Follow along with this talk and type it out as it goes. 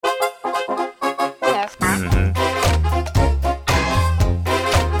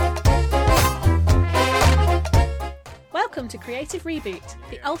Creative Reboot,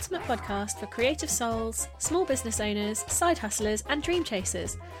 the ultimate podcast for creative souls, small business owners, side hustlers and dream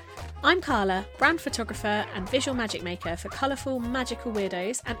chasers. I'm Carla, brand photographer and visual magic maker for colourful, magical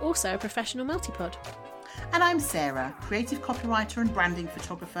weirdos and also a professional multipod. And I'm Sarah, creative copywriter and branding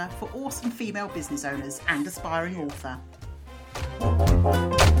photographer for awesome female business owners and aspiring author.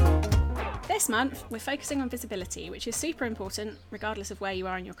 This month, we're focusing on visibility, which is super important regardless of where you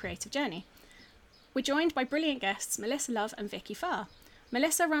are in your creative journey. We're joined by brilliant guests Melissa Love and Vicki Farr.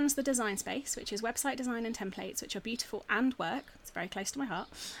 Melissa runs the Design Space, which is website design and templates, which are beautiful and work. It's very close to my heart.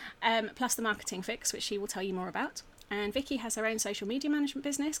 Plus the Marketing Fix, which she will tell you more about. And Vicki has her own social media management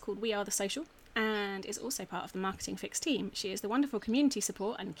business called We Are The Social and is also part of the Marketing Fix team. She is the wonderful community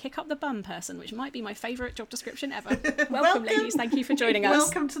support and kick up the bum person, which might be my favourite job description ever. Welcome, ladies. Thank you for joining us.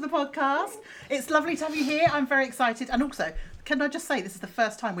 Welcome to the podcast. It's lovely to have you here. I'm very excited. And also, can I just say, this is the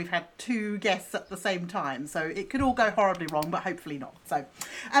first time we've had two guests at the same time. So it could all go horribly wrong, but hopefully not. So,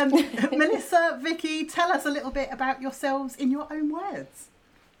 Melissa, Vicki, tell us a little bit about yourselves in your own words.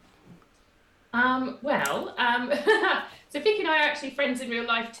 So Vicki and I are actually friends in real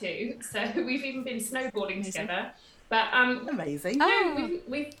life too. So we've even been snowboarding together. But amazing.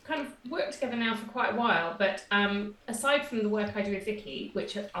 We've kind of worked together now for quite a while. But aside from the work I do with Vicki,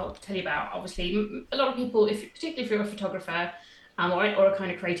 which I'll tell you about, obviously a lot of people, particularly if you're a photographer or a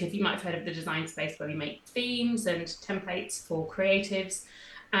kind of creative, you might have heard of the Design Space, where we make themes and templates for creatives.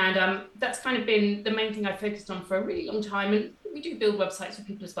 And that's kind of been the main thing I've focused on for a really long time. And we do build websites for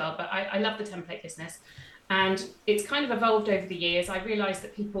people as well, but I love the template business. And it's kind of evolved over the years. I realised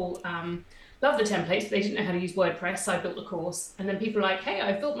that people love the templates, but they didn't know how to use WordPress, so I built a course. And then people are like, hey,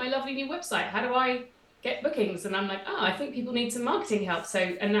 I've built my lovely new website. How do I get bookings? And I'm like, I think people need some marketing help.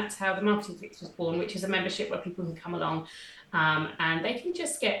 And that's how the Marketing Fix was born, which is a membership where people can come along and they can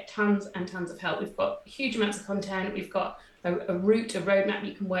just get tons and tons of help. We've got huge amounts of content. We've got a roadmap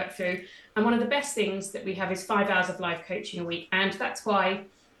you can work through. And one of the best things that we have is 5 hours of live coaching a week. And that's why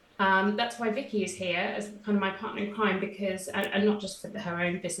Vicki is here as kind of my partner in crime, because, and not just for her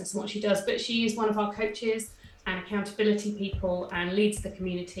own business and what she does, but she is one of our coaches and accountability people and leads the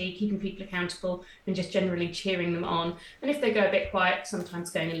community, keeping people accountable and just generally cheering them on. And if they go a bit quiet, sometimes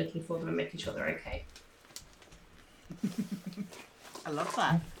going and looking for them and making sure they're okay. I love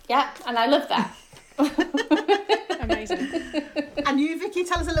that. Yeah, and I love that. Amazing. And you, Vicki,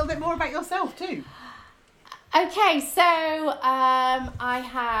 tell us a little bit more about yourself too. Okay, so I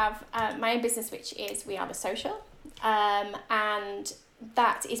have my own business, which is We Are The Social, and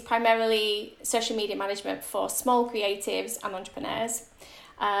that is primarily social media management for small creatives and entrepreneurs,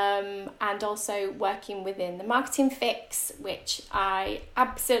 and also working within the Marketing Fix, which I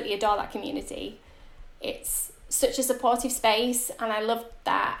absolutely adore that community. It's such a supportive space, and I love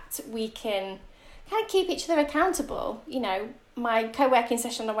that we can kind of keep each other accountable. You know, my co-working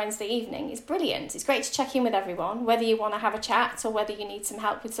session on a Wednesday evening is brilliant. It's great to check in with everyone, whether you want to have a chat or whether you need some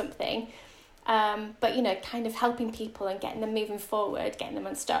help with something. But, you know, kind of helping people and getting them moving forward, getting them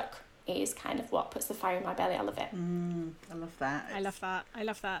unstuck is kind of what puts the fire in my belly. I love it. I love that. I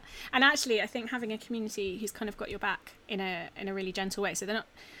love that. And actually, I think having a community who's kind of got your back in a really gentle way. So they're not...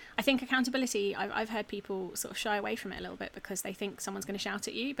 I think accountability, I've heard people sort of shy away from it a little bit because they think someone's going to shout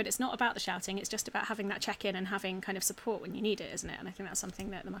at you, but it's not about the shouting, it's just about having that check-in and having kind of support when you need it, isn't it? And I think that's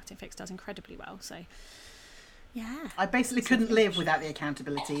something that the Marketing Fix does incredibly well. So, yeah. I basically couldn't live without the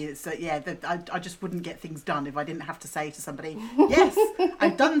accountability. It's I just wouldn't get things done if I didn't have to say to somebody, yes,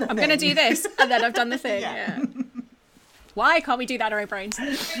 I've done the thing. I'm going to do this, and then I've done the thing. Yeah. Why can't we do that in our own brains?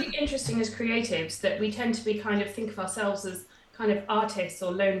 It's really interesting as creatives that we tend to be kind of think of ourselves as kind of artists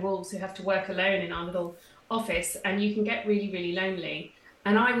or lone wolves who have to work alone in our little office, and you can get really, really lonely.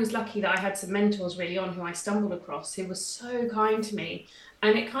 And I was lucky that I had some mentors really on who I stumbled across who were so kind to me,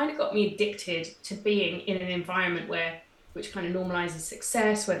 and it kind of got me addicted to being in an environment which kind of normalizes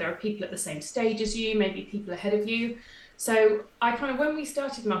success, where there are people at the same stage as you, maybe people ahead of you. So I kind of, when we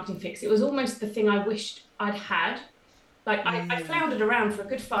started Marketing Fix, it was almost the thing I wished I'd had. Like I floundered around for a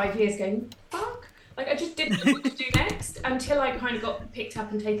good 5 years going, fuck. Like I just didn't know what to do next until I kind of got picked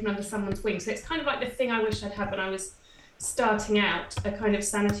up and taken under someone's wing. So it's kind of like the thing I wish I'd had when I was starting out, a kind of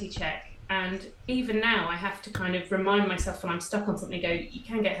sanity check. And even now I have to kind of remind myself when I'm stuck on something, go, you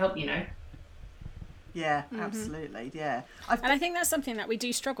can get help, you know. Yeah, absolutely. Yeah. And I think that's something that we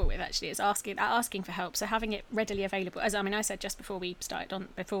do struggle with, actually, is asking for help. So having it readily available, as I said just before we started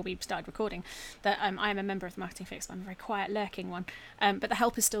recording, that I am a member of the Marketing Fix, but I'm a very quiet, lurking one. But the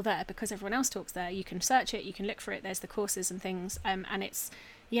help is still there because everyone else talks there. You can search it, you can look for it. There's the courses and things, and it's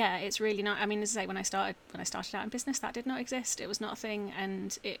Yeah, it's really not. I mean, as I say, when I started out in business, that did not exist. It was not a thing,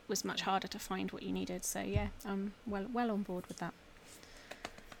 and it was much harder to find what you needed. So yeah, I'm well on board with that.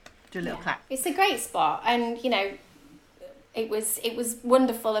 Do a little clap. It's a great spot, and it was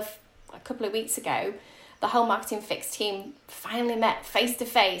wonderful. A couple of weeks ago, the whole Marketing Fix team finally met face to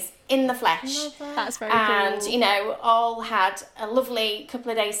face in the flesh. That's very and cool. all had a lovely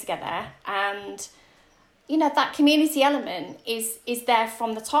couple of days together, and that community element is there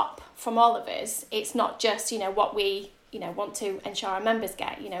from the top, from all of us. It's not just what we want to ensure our members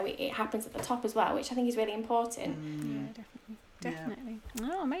get. It happens at the top as well, which I think is really important. Yeah, definitely.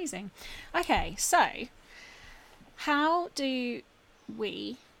 Oh, amazing. Okay, so how do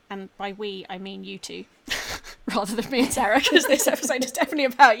we, and by we I mean you two rather than me and Sarah, because this episode is definitely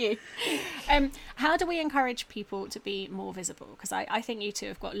about you, how do we encourage people to be more visible? Because I think you two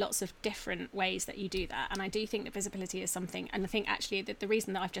have got lots of different ways that you do that, and I do think that visibility is something, and I think actually that the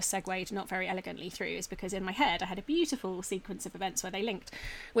reason that I've just segued not very elegantly through is because in my head I had a beautiful sequence of events where they linked,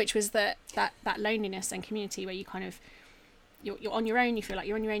 which was that loneliness and community where you kind of you're on your own, you feel like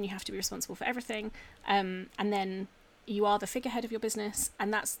you're on your own, you have to be responsible for everything, and then you are the figurehead of your business,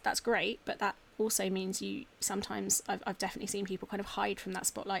 and that's great, but that also means you sometimes, I've definitely seen people kind of hide from that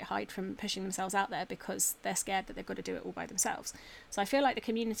spotlight, hide from pushing themselves out there because they're scared that they've got to do it all by themselves. So I feel like the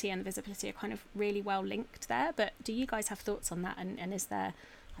community and the visibility are kind of really well linked there, but do you guys have thoughts on that, and is there,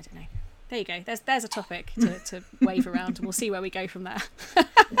 I don't know, there you go, there's a topic to wave around, and we'll see where we go from there.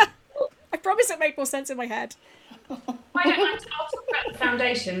 I promise it made more sense in my head. I'll talk about the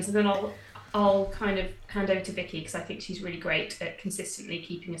foundations, and then I'll kind of hand over to Vicki, because I think she's really great at consistently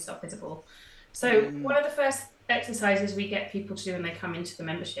keeping herself visible. So one of the first exercises we get people to do when they come into the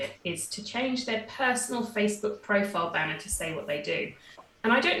membership is to change their personal Facebook profile banner to say what they do.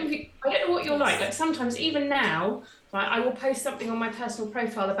 And I don't know what you're like sometimes even now, right, I will post something on my personal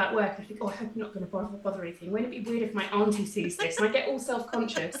profile about work and I think, I hope I'm not going to bother anything. Won't it be weird if my auntie sees this? And I get all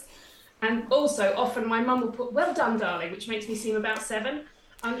self-conscious. And also often my mum will put, well done, darling, which makes me seem about 7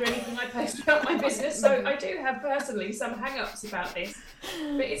 under anything I post about my business. So I do have personally some hang-ups about this.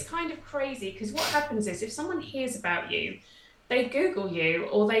 But it's kind of crazy, because what happens is if someone hears about you, they Google you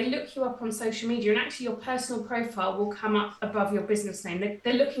or they look you up on social media, and actually your personal profile will come up above your business name.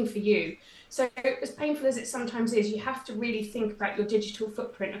 They're looking for you. So as painful as it sometimes is, you have to really think about your digital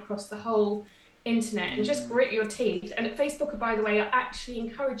footprint across the whole internet and just grit your teeth. And Facebook, by the way, are actually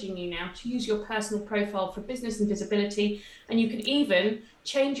encouraging you now to use your personal profile for business and visibility, and you can even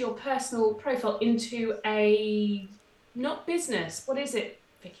change your personal profile into a not business, what is it,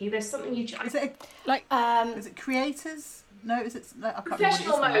 Vicki? There's something you is it is it creators? No, is it? No, I can't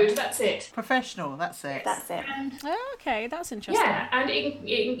professional mode. That's it. Professional. That's it. Okay, that's interesting. Yeah, and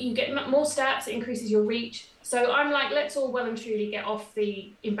you get more stats. It increases your reach. So I'm like, let's all well and truly get off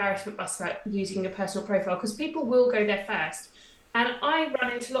the embarrassment bus about using your personal profile, because people will go there first. And I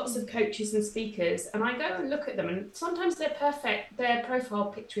run into lots of coaches and speakers, and I go and look at them, and sometimes they're perfect. Their profile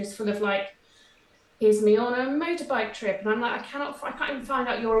picture is full of like, here's me on a motorbike trip, and I'm like, I can't even find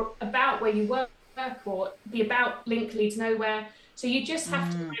out your about where you work, or the about link leads nowhere. So you just have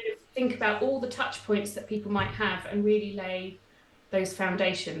to kind of think about all the touch points that people might have and really lay those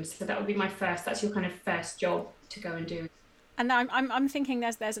foundations. So that would be that's your kind of first job to go and do. And I'm thinking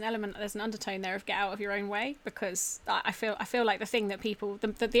there's an element, there's an undertone there of get out of your own way, because I feel like the thing that people,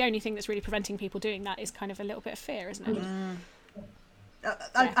 the only thing that's really preventing people doing that is kind of a little bit of fear, isn't it?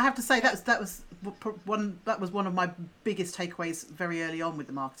 I have to say that was one of my biggest takeaways very early on with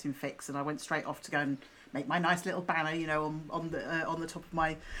the Marketing Fix, and I went straight off to go and make my nice little banner, on the top of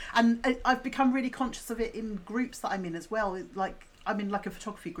my, and I've become really conscious of it in groups that I'm in as well. Like I'm in like a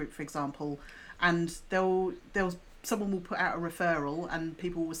photography group, for example, and someone will put out a referral and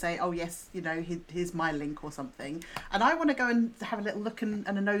people will say, oh yes, here's my link or something, and I want to go and have a little look and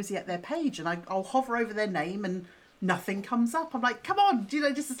a nosy at their page, and I'll hover over their name and nothing comes up. I'm like, come on,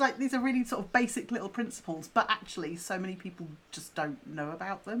 just as like these are really sort of basic little principles, but actually so many people just don't know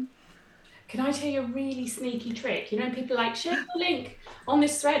about them. Can I tell you a really sneaky trick? People are like, share the link on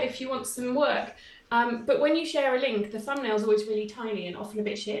this thread if you want some work. But when you share a link, the thumbnail is always really tiny and often a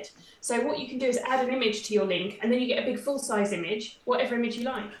bit shit. So what you can do is add an image to your link, and then you get a big full-size image, whatever image you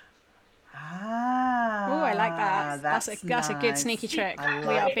like. Ah. Oh, I like that. That's a good sneaky trick.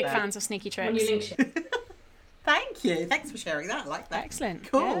 We are big fans of sneaky tricks. When you link shit. Thank you. Thanks for sharing that. I like that. Excellent.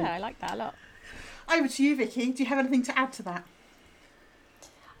 Cool. Yeah, I like that a lot. Over to you, Vicki. Do you have anything to add to that?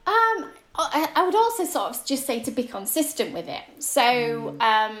 I would also sort of just say to be consistent with it. So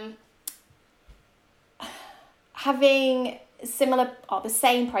having similar or the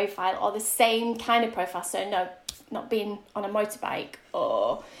same profile or the same kind of profile. So no, not being on a motorbike,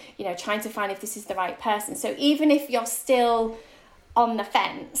 or, you know, trying to find if this is the right person. So even if you're still on the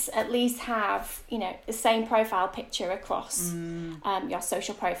fence, at least have, you know, the same profile picture across your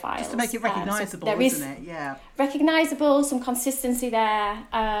social profiles. Just to make it recognisable, so isn't it? Yeah. Recognisable, some consistency there,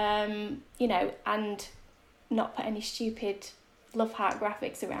 you know, and not put any stupid love heart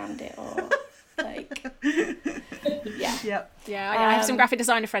graphics around it, or like, yeah. I have some graphic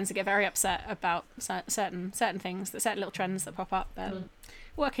designer friends that get very upset about certain things, certain little trends that pop up. But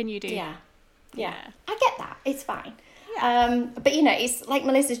what can you do? Yeah, I get that. It's fine. Yeah. But, you know, it's like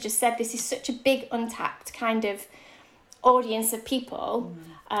Melissa's just said, this is such a big untapped kind of audience of people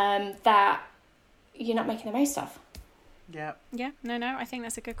that you're not making the most of. Yeah. Yeah. No, I think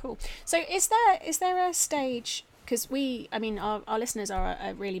that's a good call. So is there a stage, because our listeners are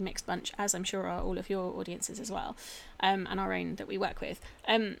a really mixed bunch, as I'm sure are all of your audiences as well, and our own that we work with.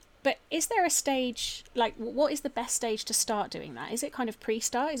 But is there a stage, like, what is the best stage to start doing that? Is it kind of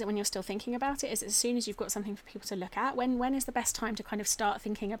pre-start? Is it when you're still thinking about it? Is it as soon as you've got something for people to look at? When is the best time to kind of start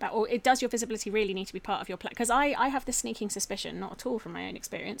thinking about, or does your visibility really need to be part of your plan? Because I have this sneaking suspicion, not at all from my own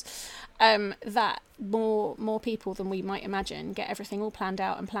experience, that more people than we might imagine get everything all planned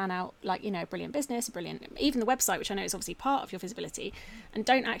out and plan out, like, you know, brilliant business, even the website, which I know is obviously part of your visibility, and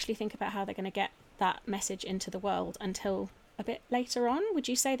don't actually think about how they're going to get that message into the world until a bit later on. Would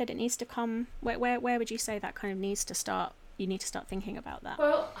you say that it needs to come, where would you say that kind of needs to start? You need to start thinking about that.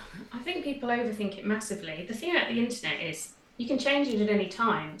 Well, I think people overthink it massively. The thing about the internet is you can change it at any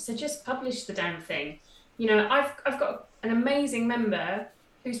time, so just publish the damn thing. You know, I've got an amazing member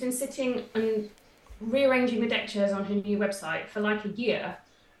who's been sitting and rearranging the deck chairs on her new website for like a year,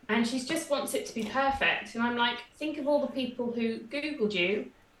 and she just wants it to be perfect. And I'm like, think of all the people who Googled you,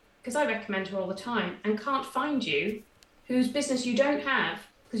 because I recommend her all the time, and can't find you, whose business you don't have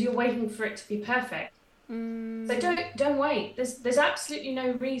because you're waiting for it to be perfect. So don't wait. There's absolutely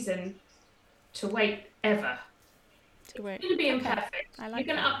no reason to wait ever. It's going to be imperfect. You're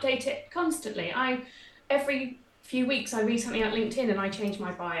going to update it constantly. Every few weeks I read something about LinkedIn and I change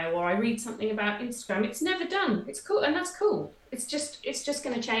my bio, or I read something about Instagram. It's never done. It's cool, and that's cool. It's just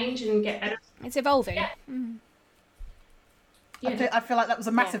going to change and get better. It's evolving. Yeah. Yeah. I feel like that was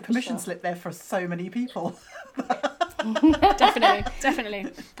a massive permission slip there for so many people. definitely.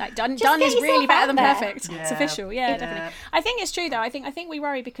 Like done is really better than perfect. Yeah. It's official. Definitely. I think it's true though. I think we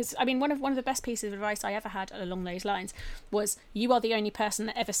worry because one of the best pieces of advice I ever had along those lines was, you are the only person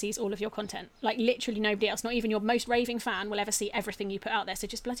that ever sees all of your content. Like literally nobody else, not even your most raving fan, will ever see everything you put out there. So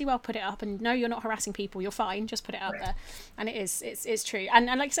just bloody well put it up, and no, you're not harassing people. You're fine. Just put it out there. And it's true. And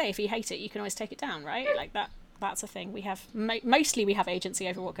like I say, if you hate it, you can always take it down, right? Like that. That's a thing. We have mostly we have agency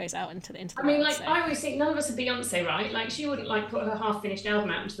over what goes out into the world. Like, so. I always think none of us are Beyonce, right? Like, she wouldn't like put her half-finished album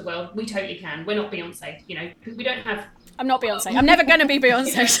out into the world. We totally can. We're not Beyonce, you know. We don't have. I'm not Beyonce. I'm never going to be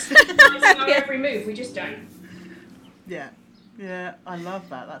Beyonce. Every move, we just don't. Yeah, I love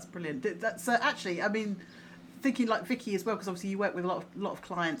that. That's brilliant. That's actually, I mean, thinking like Vicki as well, because obviously you work with a lot of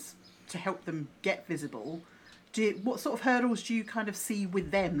clients to help them get visible. What sort of hurdles do you kind of see with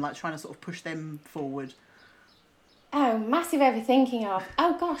them, like trying to sort of push them forward? Oh, massive overthinking of,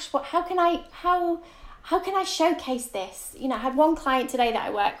 oh gosh, how can I showcase this? You know, I had one client today that I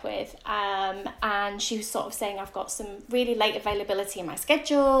work with, and she was sort of saying, I've got some really late availability in my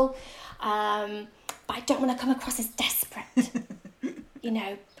schedule, but I don't want to come across as desperate, you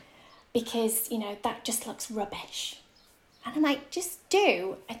know, because, you know, that just looks rubbish. And I'm like, just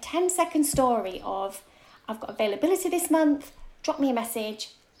do a 10-second story of, I've got availability this month, drop me a message,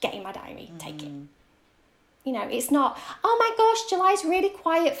 get in my diary, take it. You know, it's not, oh my gosh, July's really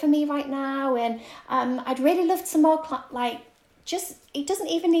quiet for me right now, and I'd really love some more, it doesn't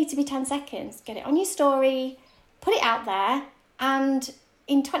even need to be 10 seconds. Get it on your story, put it out there, and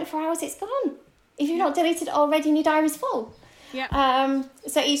in 24 hours it's gone. If you've not deleted it already and your diary's full. Yeah.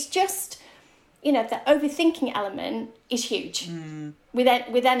 So it's just, you know, the overthinking element is huge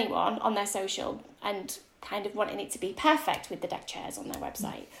with anyone on their social, and kind of wanting it to be perfect with the deck chairs on their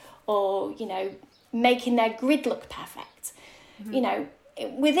website, or, you know, making their grid look perfect. You know,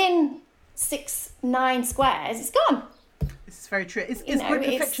 within 6-9 squares, it's gone. This is very true. Is grid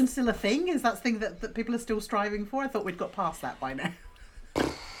perfection still a thing? Is that a thing that people are still striving for? I thought we'd got past that by now.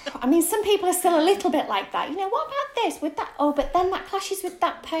 I mean, some people are still a little bit like that. You know, what about this with that? Oh, but then that clashes with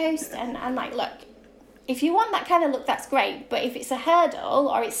that post. And I'm like, look, if you want that kind of look, that's great. But if it's a hurdle,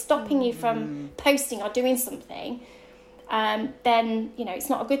 or it's stopping you from posting or doing something, then, you know, it's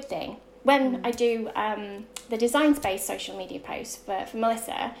not a good thing. When I do the design space social media posts for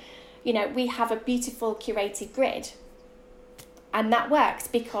Melissa, you know, we have a beautiful curated grid. And that works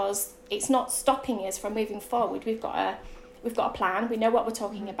because it's not stopping us from moving forward. We've got a plan, we know what we're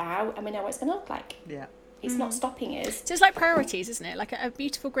talking about, and we know what it's going to look like. Yeah. It's not stopping us. So it's like priorities, isn't it? Like a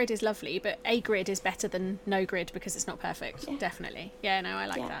beautiful grid is lovely, but a grid is better than no grid because it's not perfect. Yeah. Definitely. Yeah, no, I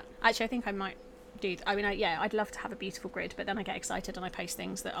like that. Actually, I think I might do. I mean, I'd love to have a beautiful grid, but then I get excited and I post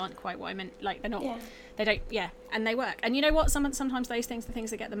things that aren't quite what I meant. Like they're not. Yeah. They don't. Yeah, and they work. And you know what? Sometimes those things, the things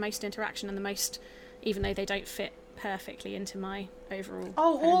that get the most interaction and the most, even though they don't fit perfectly into my overall.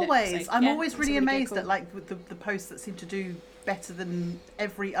 Oh, always. Look. So, I'm always really amazed cool. at like with the posts that seem to do better than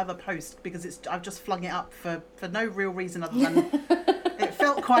every other post because I've just flung it up for no real reason other than it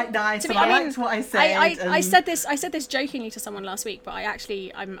felt quite nice and I liked what I said. I said this jokingly to someone last week, but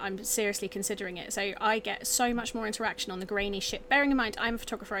I'm seriously considering it. So I get so much more interaction on the grainy shit. Bearing in mind I'm a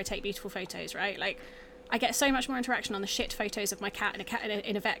photographer, I take beautiful photos, right? Like I get so much more interaction on the shit photos of my cat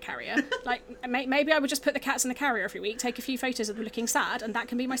in a vet carrier. Like maybe I would just put the cats in the carrier every week, take a few photos of them looking sad, and that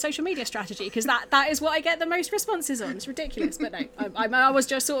can be my social media strategy because that is what I get the most responses on. It's ridiculous, but no, I was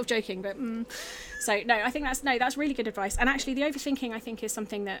just sort of joking. But so no, I think that's really good advice. And actually, the overthinking I think is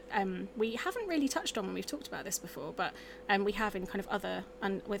something that we haven't really touched on when we've talked about this before, but we have in kind of other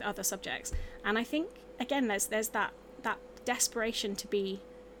and with other subjects. And I think again, there's that desperation to be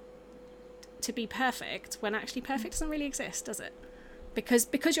perfect when actually perfect doesn't really exist, does it?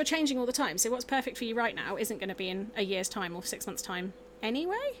 Because you're changing all the time. So what's perfect for you right now isn't going to be in a year's time or 6 months' time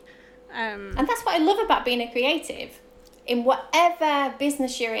anyway. And that's what I love about being a creative. In whatever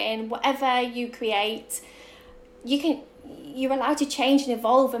business you're in, whatever you create, you're allowed to change and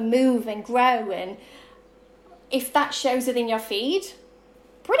evolve and move and grow. And if that shows within your feed,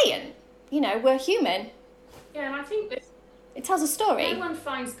 brilliant. We're human. Yeah, and I think that it tells a story. No one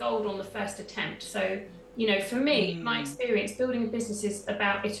finds gold on the first attempt. So, for me, my experience building a business is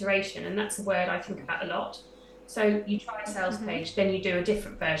about iteration, and that's a word I think about a lot. So you try a sales page, then you do a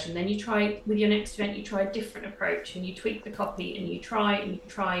different version, then you try with your next event, you try a different approach, and you tweak the copy, and you try and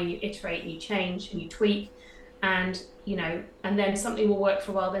you iterate and you change and you tweak, and and then something will work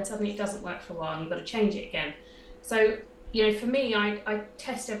for a while, then suddenly it doesn't work for a while, and you've got to change it again. So for me, I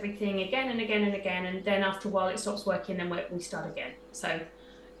test everything again and again and again, and then after a while it stops working, and we start again. So,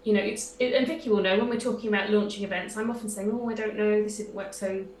 and Vicki will know when we're talking about launching events, I'm often saying, I don't know, this didn't work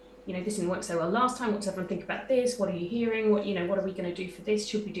so well last time. What does everyone think about this? What are you hearing? What are we going to do for this?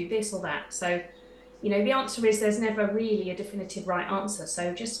 Should we do this or that? So, the answer is there's never really a definitive right answer.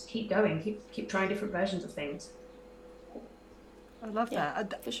 So just keep going, keep trying different versions of things. I love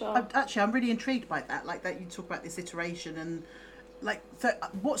that. For sure. Actually, I'm really intrigued by that. Like that, you talk about this iteration and so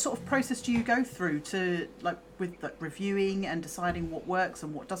what sort of process do you go through to with reviewing and deciding what works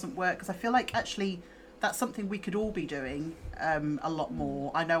and what doesn't work? Because I feel like actually that's something we could all be doing a lot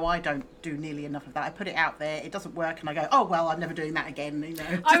more. I know I don't do nearly enough of that. I put it out there, it doesn't work, and I go, oh well, I'm never doing that again.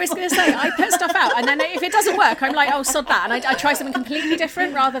 I was going to say, I put stuff out, and then if it doesn't work, I'm like, oh, sod that, and I try something completely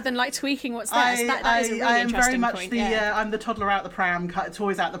different rather than tweaking what's there. So that is a really interesting point. I'm the toddler out the pram,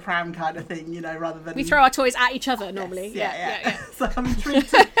 toys out the pram kind of thing, rather than we throw our toys at each other normally. Yeah. So I'm intrigued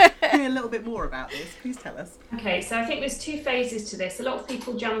to hear a little bit more about this. Please tell us. Okay, so I think there's 2 phases to this. A lot of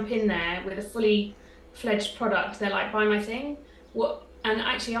people jump in there with a fully fledged product. They're like, buy my thing. And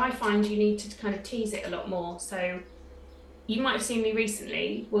actually I find you need to kind of tease it a lot more. So you might have seen me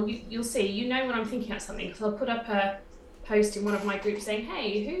recently. Well, you'll see, when I'm thinking about something, because I'll put up a post in one of my groups saying,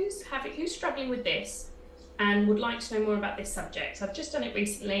 hey, who's struggling with this and would like to know more about this subject? So I've just done it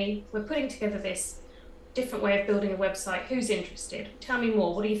recently. We're putting together this different way of building a website. Who's interested? Tell me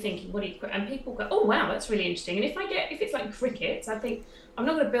more. What are you thinking? And people go, oh wow, that's really interesting. And if it's like crickets, I think I'm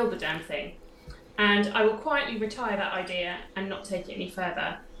not going to build the damn thing. And I will quietly retire that idea and not take it any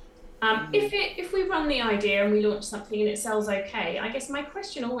further. If we run the idea and we launch something and it sells okay, I guess my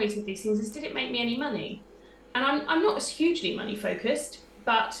question always with these things is, did it make me any money? And I'm not as hugely money focused,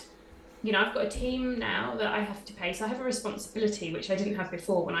 but I've got a team now that I have to pay, so I have a responsibility which I didn't have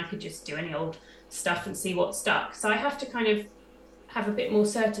before when I could just do any old stuff and see what stuck. So I have to kind of have a bit more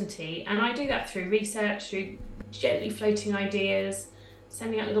certainty, and I do that through research, through gently floating ideas,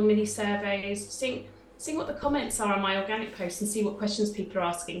 sending out little mini surveys, seeing what the comments are on my organic posts and see what questions people are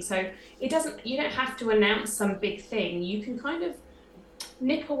asking. So you don't have to announce some big thing. You can kind of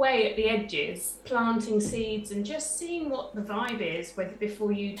nip away at the edges, planting seeds and just seeing what the vibe is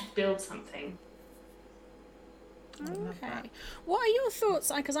before you build something. Okay. What are your thoughts?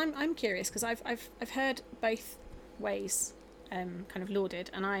 Because I'm curious, because I've heard both ways kind of lauded,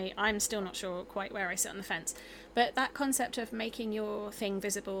 and I'm still not sure quite where I sit on the fence. But that concept of making your thing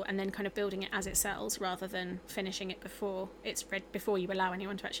visible and then kind of building it as it sells, rather than finishing it before it's read, before you allow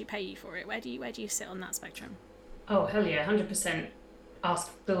anyone to actually pay you for it. Where do you sit on that spectrum? Oh, hell yeah, 100%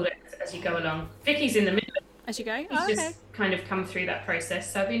 ask, build it as you go along. Vicky's in the middle. As you go? He's Oh, okay. just kind of come through that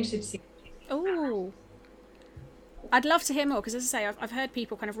process, so I'd be interested to see. Oh, I'd love to hear more, because as I say, I've heard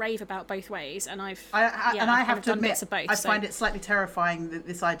people kind of rave about both ways, and I have to admit, both, I find it slightly terrifying,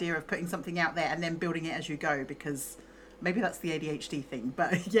 this idea of putting something out there and then building it as you go, because maybe that's the ADHD thing,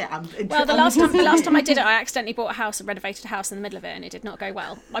 but yeah. The last time I did it, I accidentally bought a house and renovated a house in the middle of it, and it did not go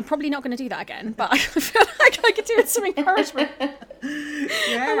well. I'm probably not going to do that again, but I feel like I could do with some encouragement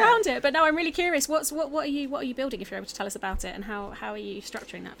around it. But no, I'm really curious. What are you building? If you're able to tell us about it, and how are you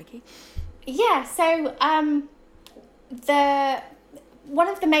structuring that, Vicki? Yeah. So one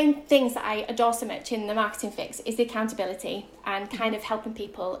of the main things that I adore so much in the marketing fix is the accountability and kind of helping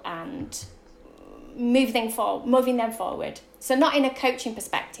people and moving them forward. So not in a coaching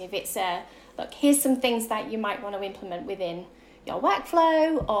perspective, it's look, here's some things that you might want to implement within your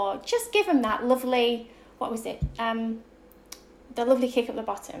workflow, or just give them that lovely, the lovely kick at the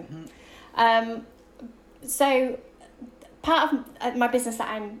bottom. So part of my business that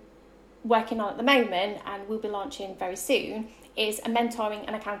I'm working on at the moment, and we'll be launching very soon, is a mentoring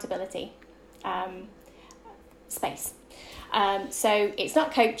and accountability space. So it's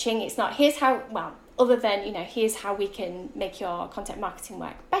not coaching, it's not other than, here's how we can make your content marketing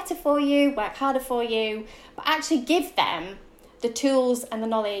work better for you, work harder for you, but actually give them the tools and the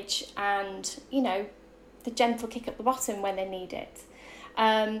knowledge and, the gentle kick at the bottom when they need it.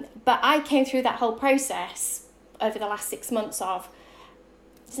 But I came through that whole process over the last 6 months of,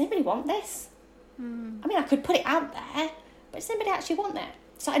 does anybody want this? I mean, I could put it out there, but does anybody actually want that?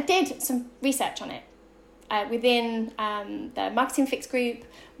 So I did some research on it within the Marketing Fix group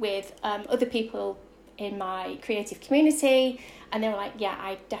with other people in my creative community, and they were like, yeah,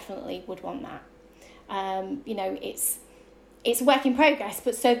 I definitely would want that. It's a work in progress,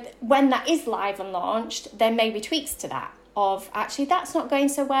 but so when that is live and launched, there may be tweaks to that of actually that's not going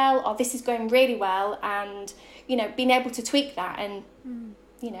so well, or this is going really well, and being able to tweak that, and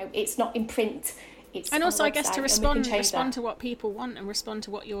it's not in print. And also, I guess, to respond to what people want, and respond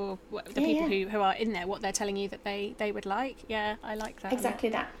to what the people who are in there, what they're telling you that they would like. Yeah, I like that.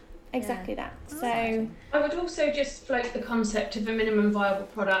 Exactly that. So I would also just float the concept of a minimum viable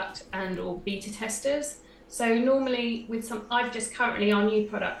product and or beta testers. So normally I've just currently our new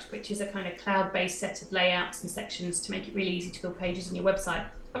product, which is a kind of cloud-based set of layouts and sections to make it really easy to build pages on your website.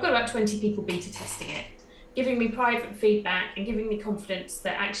 I've got about 20 people beta testing it, giving me private feedback and giving me confidence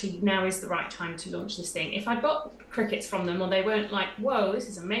that actually now is the right time to launch this thing. If I got crickets from them, or they weren't like, whoa, this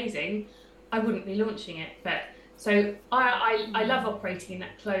is amazing, I wouldn't be launching it. But so I love operating in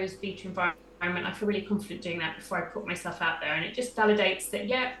that closed beta environment. I feel really confident doing that before I put myself out there, and it just validates that,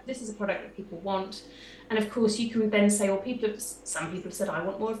 yeah, this is a product that people want. And of course you can then say, well, some people have said, I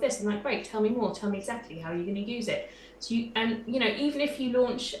want more of this. I'm like, great, tell me more, tell me exactly how you're going to use it. So even if you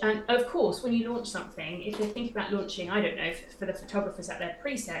launch, and of course, when you launch something, if you're thinking about launching, I don't know, for the photographers out there,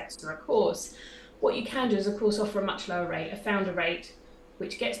 presets or a course, what you can do is, of course, offer a much lower rate, a founder rate,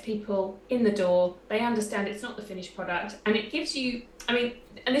 which gets people in the door. They understand it's not the finished product, and it gives you, and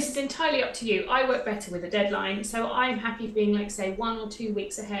this is entirely up to you. I work better with a deadline, so I'm happy being, like, say, 1 or 2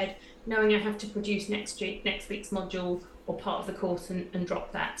 weeks ahead, knowing I have to produce next week's module or part of the course and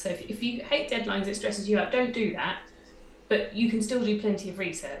drop that. So if you hate deadlines, it stresses you out, don't do that. But you can still do plenty of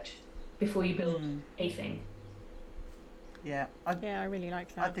research before you build a thing. Yeah, I really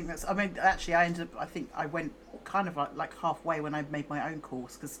like that. I think that's. Actually, I think I went kind of like halfway when I made my own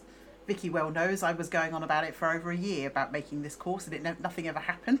course, because Vicki well knows I was going on about it for over a year about making this course, and nothing ever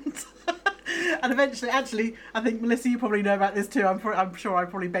happened. And eventually, actually, I think, Melissa, you probably know about this too. I'm sure I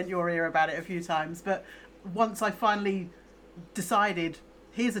probably bent your ear about it a few times. But once I finally decided,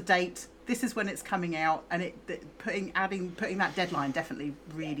 here's a date, this is when it's coming out, and putting that deadline definitely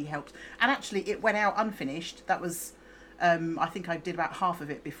really helped. And actually, it went out unfinished. That was, I think I did about half of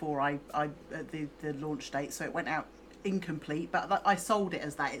it before the launch date, so it went out incomplete. But I sold it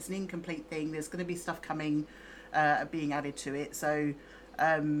as that. It's an incomplete thing. There's going to be stuff coming, being added to it. So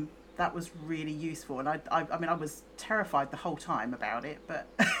that was really useful. And I was terrified the whole time about it, but.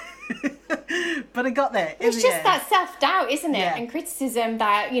 But I got there. It's just that self-doubt, isn't it? Yeah. And criticism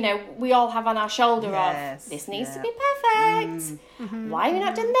that, we all have on our shoulder of, this needs to be perfect. Why have you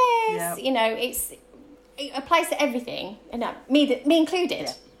not done this? Yep. It applies to everything. And me included,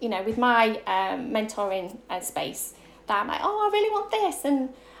 with my mentoring space, that I'm like, I really want this.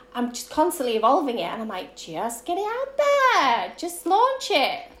 And I'm just constantly evolving it. And I'm like, just get it out there. Just launch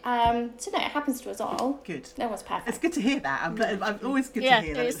it. So no, it happens to us all. Good. No one's perfect. It's good to hear that. I'm always good to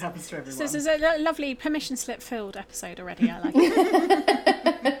hear that it happens to everyone. So this is a lovely permission slip filled episode already. I like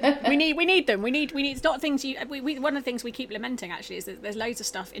it. We need them. We need. It's not things one of the things we keep lamenting actually is that there's loads of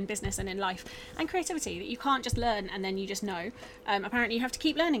stuff in business and in life and creativity that you can't just learn and then you just know. Apparently you have to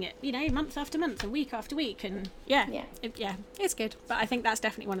keep learning it, month after month and week after week, and it's good. But I think that's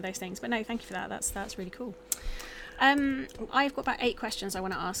definitely one of those things. But no, thank you for that. That's really cool. I've got about 8 questions I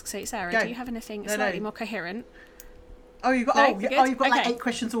want to ask. So Sarah, do you have anything slightly more coherent? Oh, you've got like 8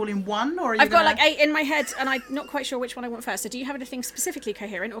 questions all in one, or I've got like 8 in my head, and I'm not quite sure which one I want first. So, do you have anything specifically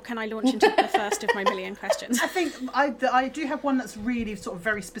coherent, or can I launch into the first of my million questions? I think I do have one that's really sort of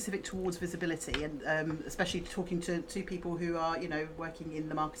very specific towards visibility, and especially talking to people who are working in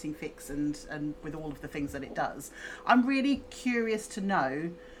the marketing fix and with all of the things that it does. I'm really curious to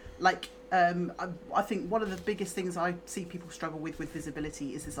know, like. I think one of the biggest things I see people struggle with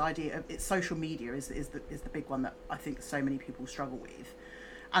visibility is this idea of social media is the big one that I think so many people struggle with.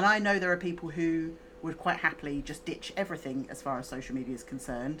 And I know there are people who would quite happily just ditch everything as far as social media is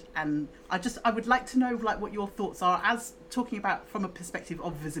concerned. And I would like to know like what your thoughts are as talking about from a perspective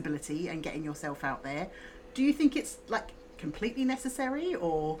of visibility and getting yourself out there. Do you think it's like completely necessary,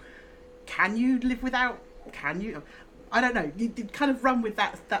 or can you live without? I don't know. You kind of run with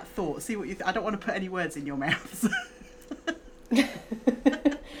that thought. See what you. I don't want to put any words in your mouth.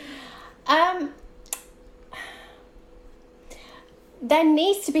 There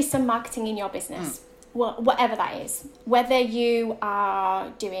needs to be some marketing in your business, whatever that is. Whether you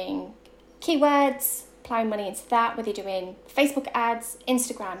are doing keywords, applying money into that, whether you're doing Facebook ads,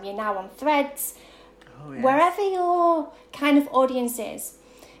 Instagram, you're now on Threads, wherever your kind of audience is,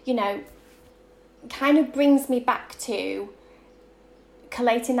 kind of brings me back to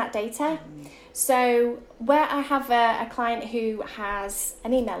collating that data. So where I have a client who has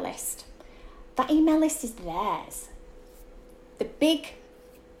an email list, that email list is theirs. The big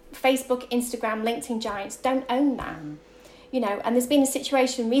Facebook, Instagram, LinkedIn giants don't own that. And there's been a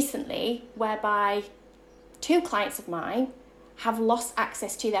situation recently whereby 2 clients of mine have lost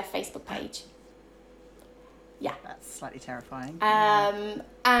access to their Facebook page. Yeah. That's slightly terrifying.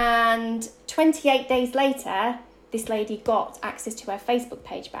 And 28 days later, this lady got access to her Facebook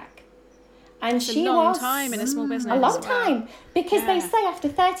page back. And That's a long time in a small business. A long time. Because they say after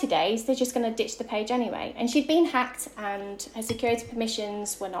 30 days, they're just going to ditch the page anyway. And she'd been hacked and her security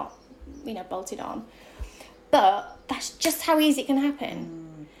permissions were not, bolted on. But that's just how easy it can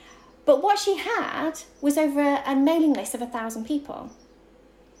happen. But what she had was over a mailing list of 1,000 people.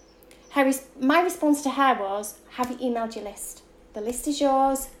 My response to her was, have you emailed your list? The list is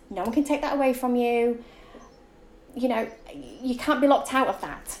yours. No one can take that away from you. You can't be locked out of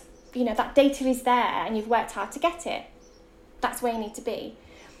that. That data is there and you've worked hard to get it. That's where you need to be.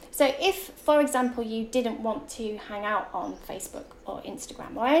 So if, for example, you didn't want to hang out on Facebook or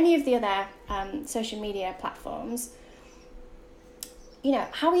Instagram or any of the other social media platforms,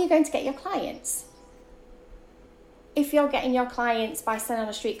 how are you going to get your clients? If you're getting your clients by standing on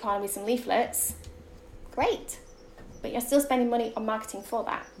a street corner with some leaflets, great. But you're still spending money on marketing for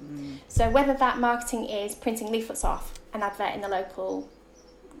that. So whether that marketing is printing leaflets off an advert in the local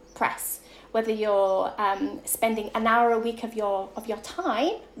press, whether you're spending an hour a week of your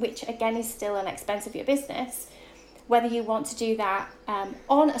time, which again is still an expense of your business, whether you want to do that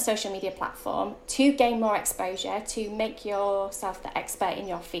on a social media platform to gain more exposure, to make yourself the expert in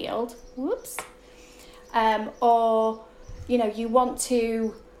your field, or you want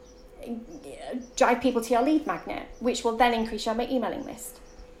to drive people to your lead magnet, which will then increase your emailing list.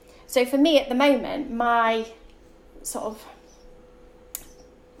 So for me at the moment, my sort of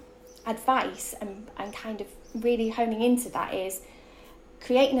advice and kind of really honing into that is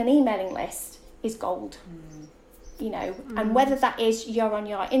creating an emailing list is gold. And whether that is you're on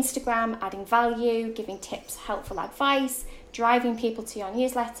your Instagram adding value, giving tips, helpful advice, driving people to your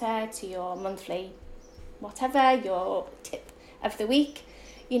newsletter, to your monthly whatever, your tip of the week,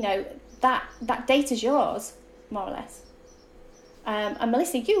 that data's yours, more or less. And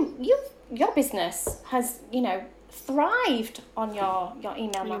Melissa, your business has, thrived on your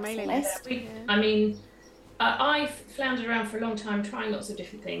email marketing list. I've floundered around for a long time trying lots of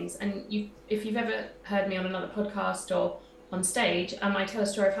different things, and if you've ever heard me on another podcast or on stage, I tell a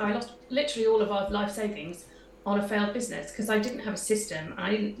story of how I lost literally all of our life savings on a failed business because I didn't have a system and I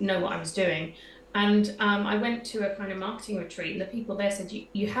didn't know what I was doing. And I went to a kind of marketing retreat, and the people there said,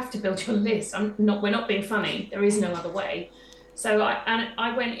 you have to build your list. We're not being funny. There is no other way. So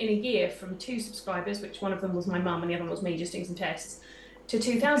I went in a year from 2 subscribers, which one of them was my mum and the other one was me just doing some tests, to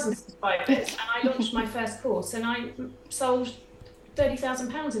 2,000 subscribers. And I launched my first course and I sold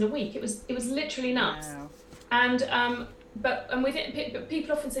 £30,000 in a week. It was literally nuts. Wow. And but with it,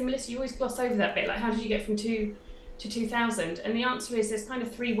 people often say, Melissa, you always gloss over that bit. Like, how did you get from 2 to 2000? And the answer is there's kind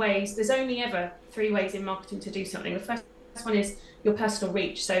of three ways. There's only ever three ways in marketing to do something. The first one is your personal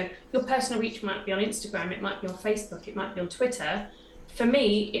reach. So your personal reach might be on Instagram, it might be on Facebook, it might be on Twitter. For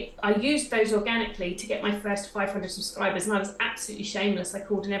me, I used those organically to get my first 500 subscribers, and I was absolutely shameless. I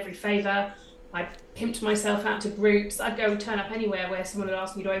called in every favour. I pimped myself out to groups. I'd go and turn up anywhere where someone would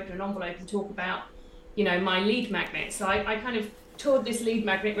ask me to open an envelope and talk about, you know, my lead magnet. So I kind of toured this lead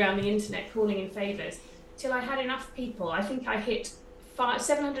magnet around the internet, calling in favours, till I had enough people. I think I hit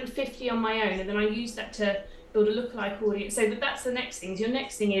 750 on my own, and then I used that to build a lookalike audience. So that's the next thing. Your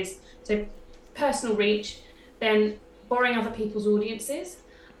next thing is so personal reach, then borrowing other people's audiences.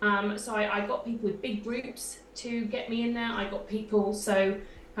 So I got people with big groups to get me in there. I got people, so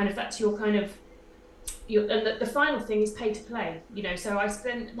kind of that's your kind of, and the final thing is pay to play. You know, so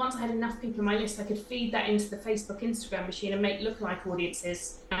once I had enough people on my list, I could feed that into the Facebook, Instagram machine and make lookalike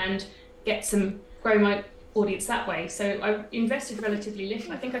audiences and grow my audience that way. So I invested relatively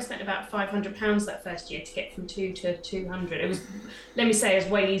little. I think I spent about £500 that first year to get from 2 to 200. It was, let me say, it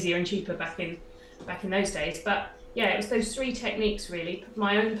was way easier and cheaper back in those days. But yeah, it was those three techniques really: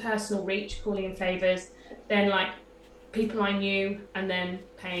 my own personal reach, calling in favours, then like people I knew, and then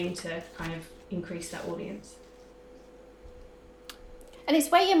paying to kind of increase that audience. And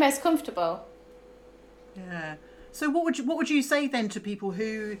it's where you're most comfortable. Yeah. So what would you say then to people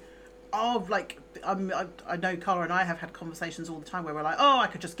who are like, I know Cara and I have had conversations all the time where we're like, oh, I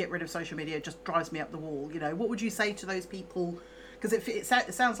could just get rid of social media, it just drives me up the wall. You know, what would you say to those people? Because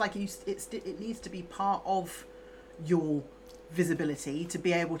it sounds like it needs to be part of your visibility to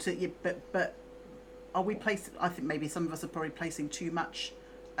be able to, but are we placing, I think maybe some of us are probably placing too much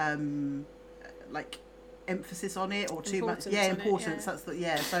like emphasis on it, or too much importance. That's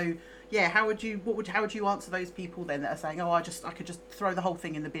so how would you answer those people then that are saying, oh, I could just throw the whole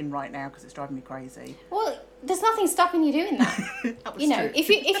thing in the bin right now because it's driving me crazy? Well, there's nothing stopping you doing that. You know, true.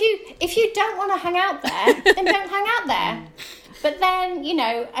 if you don't want to hang out there, then don't hang out there. But then, you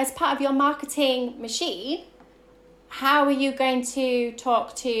know, as part of your marketing machine, how are you going to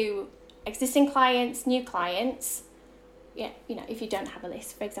talk to existing clients, new clients? Yeah, you know, if you don't have a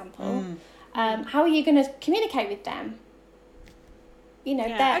list, for example, how are you going to communicate with them? You know,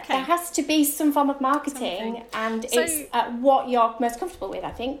 there has to be some form of marketing, and it's what you're most comfortable with,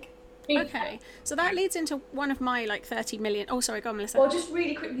 I think. Okay, so that leads into one of my 30 million. Oh, sorry, go on, Melissa. Well, just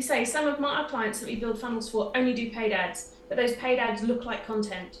really quickly say, some of our clients that we build funnels for only do paid ads, but those paid ads look like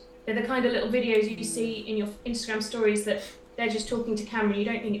content. They're the kind of little videos you see in your Instagram stories that they're just talking to camera. You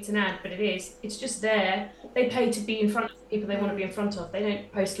don't think it's an ad, but it is. It's just there. They pay to be in front of people they want to be in front of. They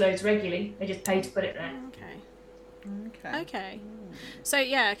don't post loads regularly. They just pay to put it there. Okay. So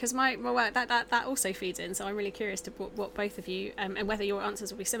yeah, because that also feeds in. So I'm really curious to what both of you and whether your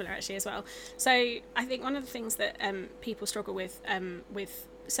answers will be similar actually as well. So I think one of the things that people struggle with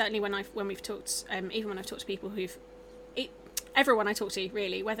certainly when we've talked, even when I've talked to people everyone I talk to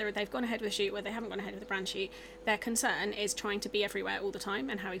really, whether they've gone ahead with a shoot, whether they haven't gone ahead with a brand shoot, their concern is trying to be everywhere all the time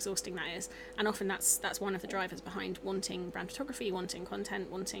and how exhausting that is. And often that's one of the drivers behind wanting brand photography, wanting content,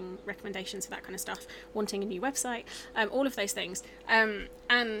 wanting recommendations for that kind of stuff, wanting a new website, all of those things.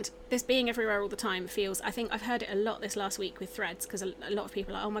 And this being everywhere all the time feels, I think I've heard it a lot this last week with Threads, because a lot of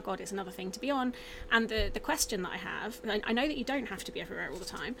people are, oh my God, it's another thing to be on. And the question that I have, I know that you don't have to be everywhere all the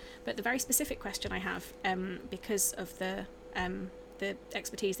time, but the very specific question I have, because of the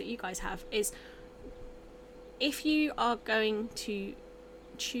expertise that you guys have, is if you are going to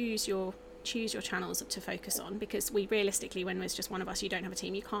choose your channels to focus on, because we realistically, when there's just one of us, you don't have a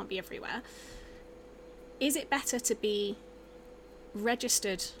team, you can't be everywhere, is it better to be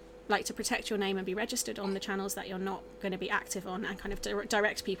registered, to protect your name and be registered on the channels that you're not going to be active on and kind of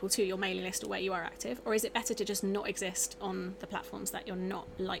direct people to your mailing list or where you are active, or is it better to just not exist on the platforms that you're not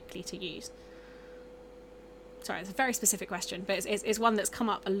likely to use? Sorry, it's a very specific question, but it's one that's come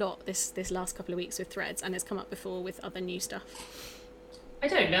up a lot this last couple of weeks with Threads, and it's come up before with other new stuff. I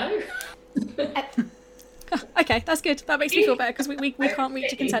don't know. Okay, that's good. That makes me feel better, because we can't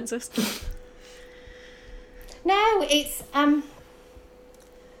reach a consensus. No, it's I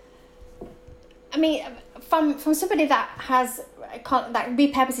mean, from somebody that has that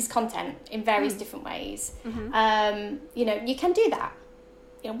repurposes content in various different ways, you know, you can do that.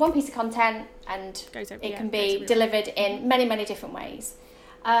 You know, one piece of content, and it can be delivered in many, many different ways.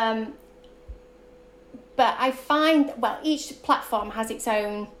 But I find, each platform has its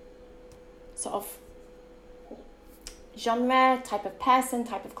own sort of genre, type of person,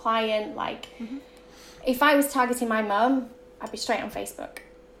 type of client. If I was targeting my mum, I'd be straight on Facebook.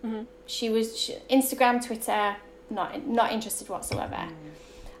 She was Instagram, Twitter, not interested whatsoever.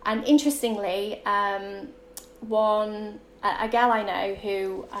 And interestingly, a girl I know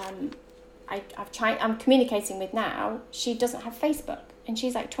who I'm communicating with now. She doesn't have Facebook, and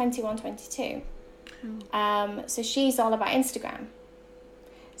she's like 21, 22. So she's all about Instagram.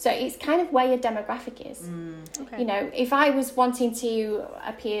 So it's kind of where your demographic is. Okay. You know, if I was wanting to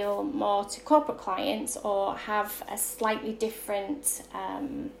appeal more to corporate clients or have a slightly different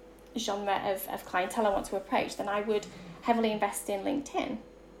genre of clientele I want to approach, then I would heavily invest in LinkedIn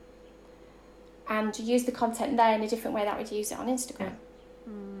and use the content there in a different way that I would use it on Instagram.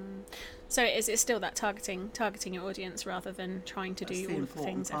 So is it still that targeting your audience rather than trying to do all of the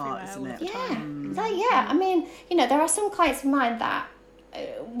things everywhere all of the time? Yeah. I mean, you know, there are some clients of mine that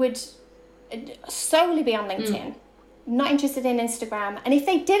would solely be on LinkedIn, not interested in Instagram. And if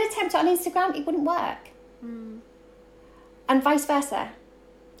they did attempt it on Instagram, it wouldn't work. And vice versa.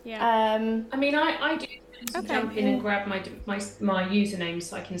 Yeah. I mean, I do jump in and grab my usernames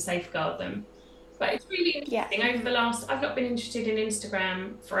so I can safeguard them. But it's really interesting. Over the last, I've not been interested in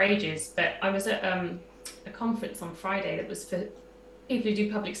Instagram for ages, but I was at a conference on Friday that was for people who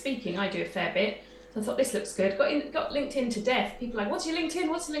do public speaking. I do a fair bit. So I thought, this looks good. Got LinkedIn to death. People are like, what's your LinkedIn?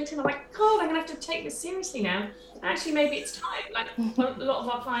 What's your LinkedIn? I'm like, God, I'm going to have to take this seriously now. And actually, maybe it's time. Like, a lot of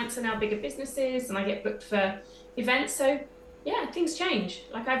our clients are now bigger businesses, and I get booked for events. So, yeah, things change.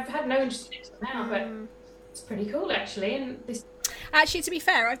 Like, I've had no interest in it now, but it's pretty cool, actually. And this. Actually, to be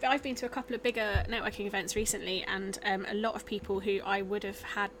fair, I've been to a couple of bigger networking events recently, and a lot of people who I would have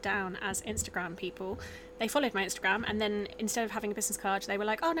had down as Instagram people, they followed my Instagram, and then instead of having a business card, they were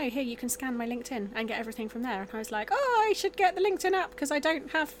like, oh no, here, you can scan my LinkedIn and get everything from there. And I was like, oh, I should get the LinkedIn app because I don't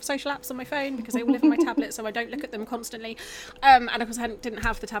have social apps on my phone because they all live on my tablet, so I don't look at them constantly. And of course I didn't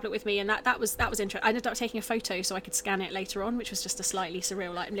have the tablet with me, and that was interesting. I ended up taking a photo so I could scan it later on, which was just a slightly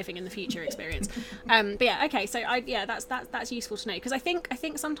surreal, like I'm living in the future experience. But yeah, okay, so that's useful to know, because I think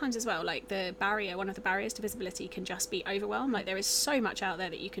sometimes as well, like one of the barriers to visibility can just be overwhelm. Like there is so much out there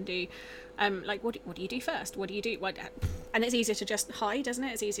that you can do. Like what do you do first? What do you do? And it's easier to just hide, isn't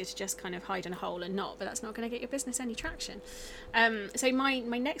it? It's easier to just kind of hide in a hole and not, but that's not going to get your business any traction. So my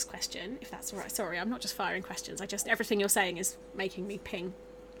next question, if that's all right, sorry, I'm not just firing questions. Everything you're saying is making me ping.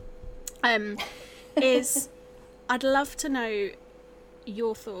 Is I'd love to know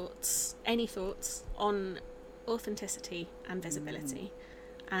your thoughts, any thoughts on authenticity and visibility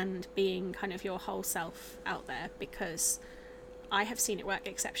and being kind of your whole self out there, because I have seen it work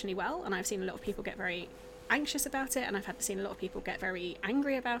exceptionally well, and I've seen a lot of people get very anxious about it, and I've seen a lot of people get very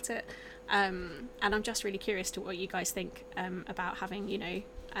angry about it, and I'm just really curious to what you guys think about having, you know,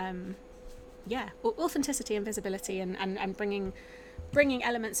 authenticity and visibility, and bringing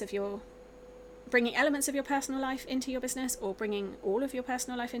elements of your personal life into your business, or bringing all of your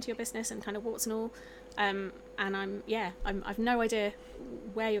personal life into your business, and kind of warts and all. And I've no idea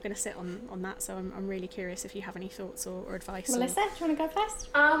where you're going to sit on that, so I'm really curious if you have any thoughts or advice. Melissa, do you want to go first?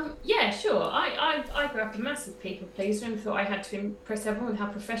 Yeah, sure. I grew up a massive people pleaser and thought I had to impress everyone with how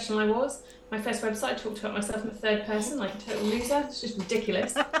professional I was. My first website, I talked about myself in the third person like a total loser. It's just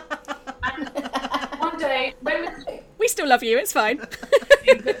ridiculous. And one day, we still love you, it's fine.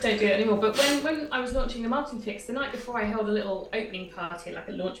 Don't do it anymore. But when I was launching the Marketing Fix, the night before, I held a little opening party, like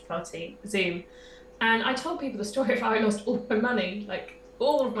a launch party, Zoom. And I told people the story of how I lost all my money, like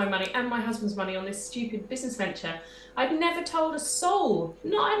all of my money and my husband's money on this stupid business venture. I'd never told a soul.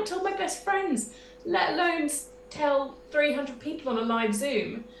 I hadn't told my best friends, let alone tell 300 people on a live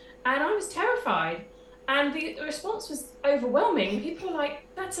Zoom. And I was terrified. And the response was overwhelming. People were like,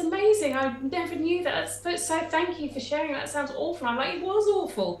 that's amazing. I never knew that. So thank you for sharing. That sounds awful. I'm like, it was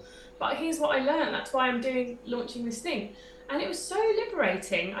awful. But here's what I learned. That's why I'm launching this thing. And it was so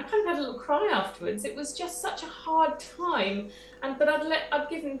liberating. I kind of had a little cry afterwards. It was just such a hard time. But I'd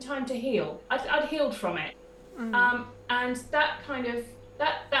given time to heal. I'd healed from it. And that kind of,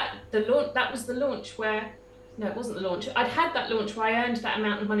 that was the launch where, no, it wasn't the launch. I'd had that launch where I earned that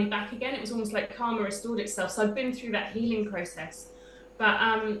amount of money back again. It was almost like karma restored itself. So I'd been through that healing process. But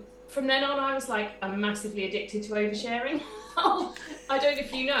from then on, I was like, I'm massively addicted to oversharing. I don't know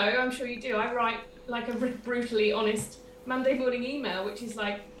if you know, I'm sure you do. I write like a brutally honest Monday morning email, which is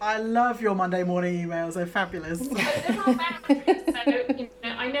like... I love your Monday morning emails. They're fabulous. There are boundaries. So,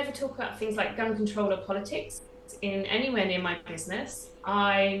 I never talk about things like gun control or politics in anywhere near my business.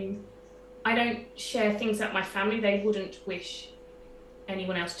 I don't share things about my family. They wouldn't wish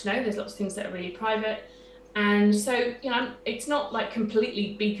anyone else to know. There's lots of things that are really private. And so, it's not like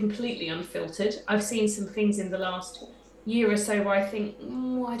completely unfiltered. I've seen some things in the last year or so where I think,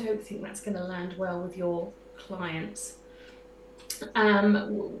 I don't think that's going to land well with your clients. So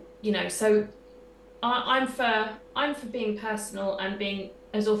I'm for being personal and being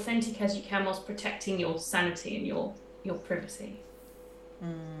as authentic as you can whilst protecting your sanity and your privacy.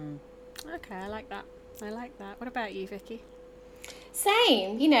 Okay, I like that. What about you, Vicky?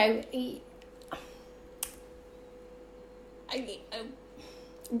 Same,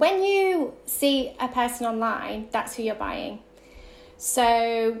 when you see a person online, that's who you're buying.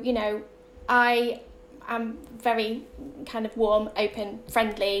 So, I am very kind of warm, open,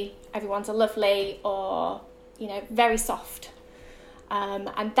 friendly, everyone's a lovely, or, very soft.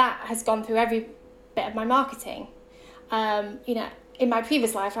 And that has gone through every bit of my marketing. In my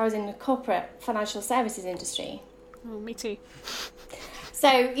previous life, I was in the corporate financial services industry. Oh, me too.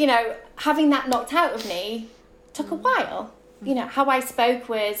 So, having that knocked out of me took a while. How I spoke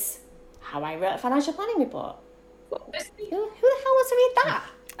was how I wrote a financial planning report. Who the hell wants to read that?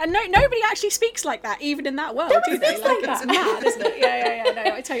 And nobody actually speaks like that, even in that world, do they? Like it's that. mad, isn't it? Yeah.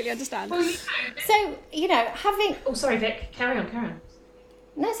 No, I totally understand. Well, So, having... Oh, sorry, Vic. Carry on.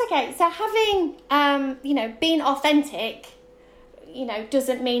 No, it's okay. So having, being authentic,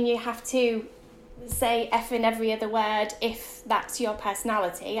 doesn't mean you have to say F in every other word if that's your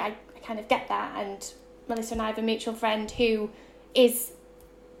personality. I kind of get that. And Melissa and I have a mutual friend who is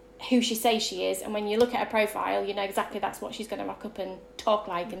who she says she is. And when you look at her profile, you know exactly that's what she's going to rock up and talk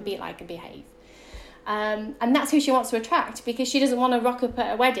like and be like and behave. And that's who she wants to attract, because she doesn't want to rock up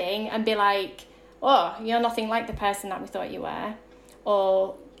at a wedding and be like, oh, you're nothing like the person that we thought you were.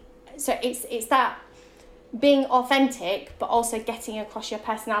 Or so it's that being authentic, but also getting across your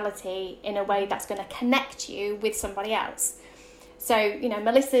personality in a way that's going to connect you with somebody else. So,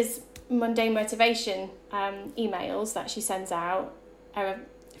 Melissa's mundane motivation emails that she sends out are a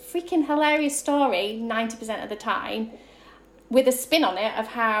freaking hilarious story 90% of the time, with a spin on it of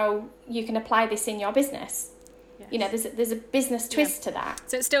how you can apply this in your business. Yes. There's a business twist to that.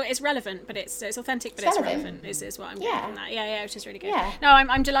 So it's relevant, but it's authentic, but it's relevant is what I'm getting from that. Yeah, which is really good. Yeah. No,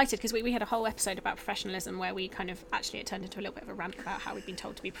 I'm delighted, because we had a whole episode about professionalism where we kind of, actually it turned into a little bit of a rant about how we've been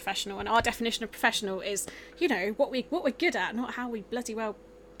told to be professional, and our definition of professional is, what we're good at, not how we bloody well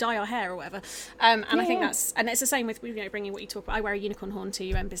dye our hair or whatever. I think that's, and it's the same with bringing what you talk about. I wear a unicorn horn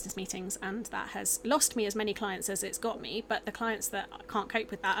to business meetings, and that has lost me as many clients as it's got me, but the clients that can't cope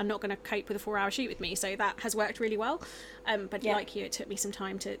with that are not going to cope with a 4-hour shoot with me, so that has worked really well. Like you, it took me some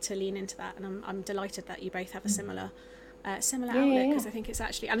time to lean into that, and I'm delighted that you both have a similar outlet, because I think it's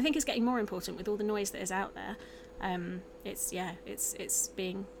actually, and I think it's getting more important with all the noise that is out there. It's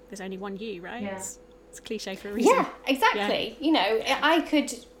being, there's only one you, right? Yeah. It's a cliche for a reason. Yeah, exactly. I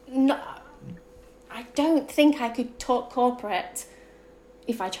could not, I don't think I could talk corporate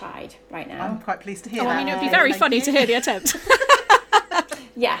if I tried right now. I'm quite pleased to hear that. I mean, it would be very funny to hear the attempt.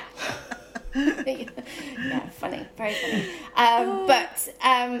 Yeah. Yeah, funny, very funny. But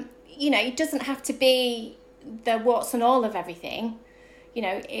it doesn't have to be the warts and all of everything.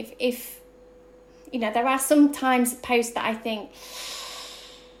 If there are sometimes posts that I think,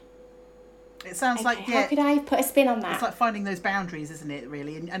 it sounds like, how could I put a spin on that? It's like finding those boundaries, isn't it,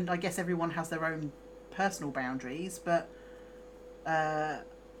 really? And I guess everyone has their own personal boundaries, but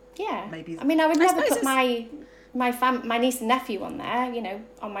maybe... I mean, I would never put my niece and nephew on there,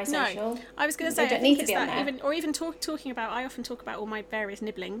 on my social. No, I was going to say, they don't need to be on there. Even talking about, I often talk about all my various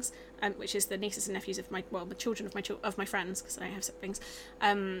nibblings, which is the nieces and nephews of the children of my friends, because I don't have siblings.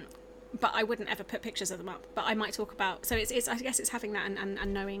 But I wouldn't ever put pictures of them up. But I might talk about, so it's I guess it's having that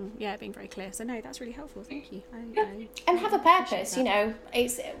and knowing, being very clear. So no, that's really helpful. Thank you. And have a purpose.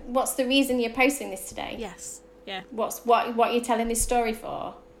 It's what's the reason you're posting this today? Yes. Yeah. What you're telling this story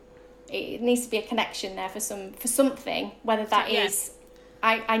for? It needs to be a connection there for something. Whether that is,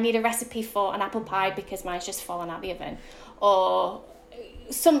 I need a recipe for an apple pie because mine's just fallen out the oven, or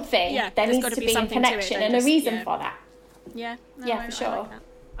something. Yeah, there needs to be a connection and a reason for that. Yeah. For sure. I like that.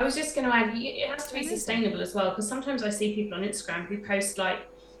 I was just going to add, it has to be sustainable as well, because sometimes I see people on Instagram who post like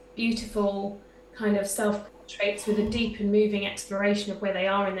beautiful kind of self-portraits with a deep and moving exploration of where they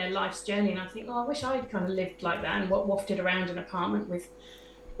are in their life's journey, and I think, I wish I'd kind of lived like that and wafted around an apartment with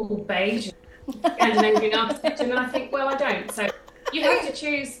all beige and Scandinavian architecture, and I think, well, I don't. So you have to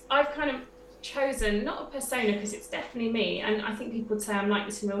choose. I've kind of chosen not a persona, because it's definitely me, and I think people would say I'm like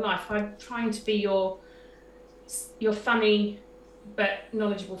this in real life. I'm trying to be your funny but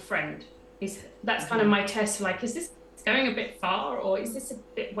knowledgeable friend. That's kind of my test, like, is this going a bit far, or is this a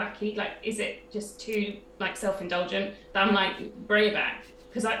bit wacky? Like, is it just too like self-indulgent that I'm like, bring it back?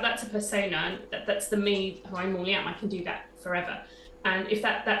 Because that's a persona, and that's the me who I normally am. I can do that forever, and if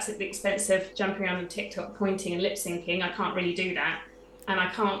that's at the expense of jumping around on TikTok pointing and lip syncing, I can't really do that. And I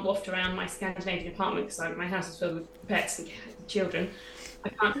can't waft around my Scandinavian apartment because my house is filled with pets and children. I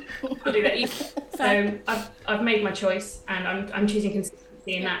can't do that either. So I've made my choice, and I'm choosing consistency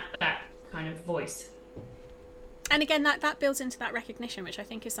in that kind of voice. And again, that builds into that recognition, which I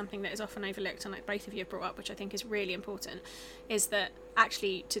think is something that is often overlooked, and like both of you have brought up, which I think is really important, is that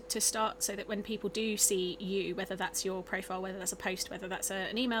actually to start so that when people do see you, whether that's your profile, whether that's a post, whether that's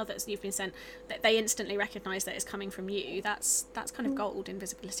an email that you've been sent, that they instantly recognise that it's coming from you. That's kind of gold in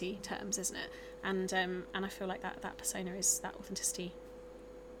visibility terms, isn't it? And I feel like that persona is that authenticity.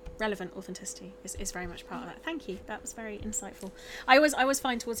 Relevant authenticity is very much part of that. Thank you. That was very insightful. I always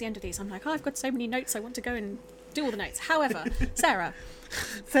find towards the end of these, I'm like, I've got so many notes. I want to go and do all the notes. However, Sarah,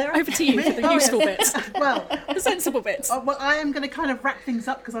 over to you for the useful bits. Well, the sensible bits. Well, I am going to kind of wrap things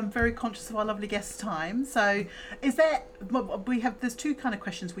up because I'm very conscious of our lovely guest's time. So, there's two kind of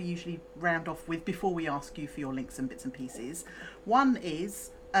questions we usually round off with before we ask you for your links and bits and pieces. One is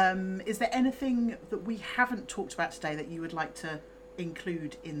there anything that we haven't talked about today that you would like to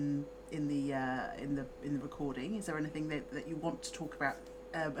include in the recording? Is there anything that you want to talk about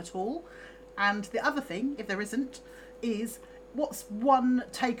at all? And the other thing, if there isn't, is what's one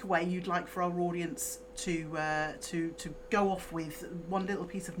takeaway you'd like for our audience to go off with, one little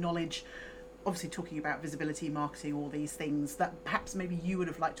piece of knowledge, obviously talking about visibility, marketing, all these things that perhaps maybe you would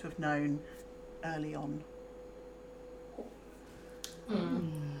have liked to have known early on?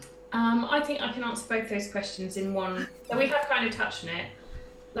 I think I can answer both those questions in one. So we have kind of touched on it.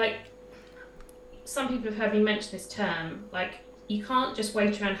 Like, some people have heard me mention this term, like, you can't just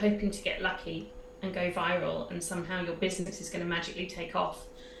wait around hoping to get lucky and go viral and somehow your business is going to magically take off.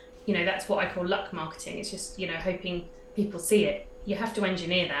 You know, that's what I call luck marketing. It's just, you know, hoping people see it. You have to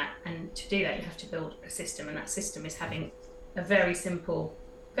engineer that, and to do that you have to build a system, and that system is having a very simple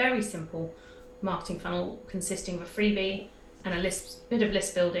marketing funnel consisting of a freebie and a bit of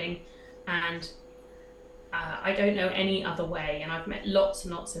list building, and I don't know any other way. And I've met lots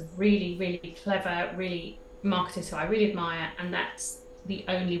and lots of really, really clever, really marketers who I really admire, and that's the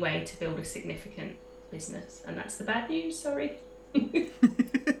only way to build a significant business. And that's the bad news, sorry.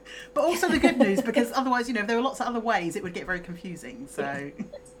 But also the good news, because otherwise, you know, if there were lots of other ways, it would get very confusing. So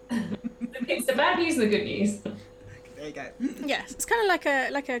it's the bad news and the good news. There you go. Yes, it's kind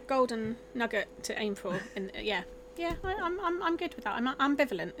of like a golden nugget to aim for. And I'm good with that. I'm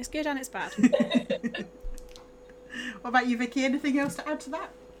ambivalent. It's good and it's bad. What about you, Vicki? Anything else to add to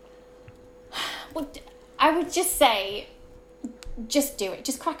that? Well, I would just say, just do it.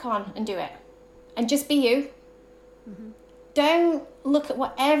 Just crack on and do it. And just be you. Mm-hmm. Don't look at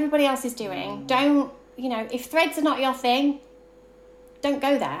what everybody else is doing. Don't, you know, if threads are not your thing, don't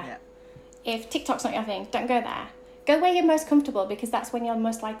go there. Yeah. If TikTok's not your thing, don't go there. Go where you're most comfortable, because that's when you're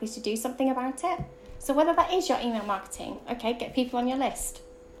most likely to do something about it. So whether that is your email marketing, okay, get people on your list,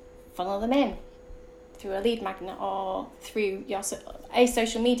 funnel them in through a lead magnet or through a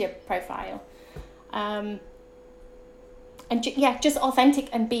social media profile. Just authentic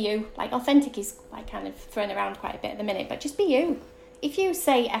and be you. Like, authentic is like kind of thrown around quite a bit at the minute, but just be you. If you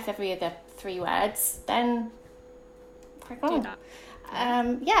say F every other 3 words, then crack on. Do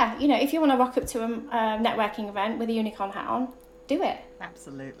that. You know, if you want to rock up to a networking event with a unicorn hat on, do it.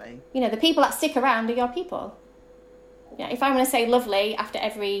 Absolutely. You know, the people that stick around are your people. Yeah, if I want to say lovely after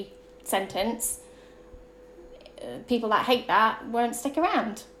every sentence, people that hate that won't stick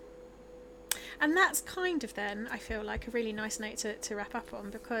around. And that's kind of then, I feel like, a really nice note to wrap up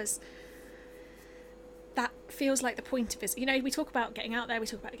on, because that feels like the point of it. You know, we talk about getting out there, we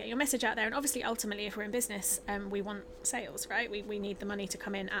talk about getting your message out there, and obviously ultimately if we're in business, we want sales, right? We need the money to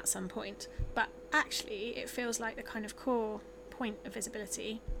come in at some point. But actually it feels like the kind of core point of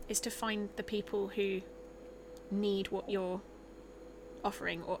visibility is to find the people who need what you're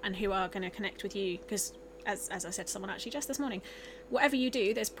offering, and who are going to connect with you, because as I said to someone actually just this morning, whatever you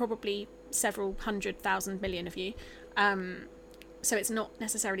do, there's probably several 100,000 million of you, so it's not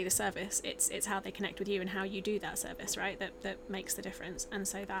necessarily the service, it's how they connect with you and how you do that service, right, that makes the difference. And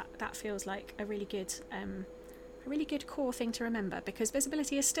so that feels like a really good core thing to remember, because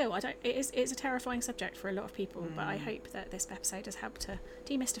visibility is still, it's a terrifying subject for a lot of people, but I hope that this episode has helped to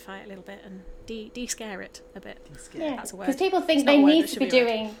demystify it a little bit and de-scare it a bit. Yeah, that's a word. Because people think they need to be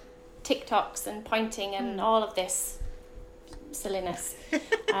doing TikToks and pointing and all of this silliness.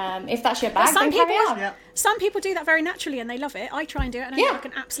 If that's your bag, then carry on. Yeah. Some people do that very naturally and they love it. I try and do it and I look like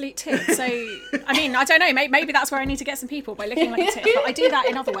an absolute tit. So, I mean, I don't know, maybe that's where I need to get some people, by looking like a tit. But I do that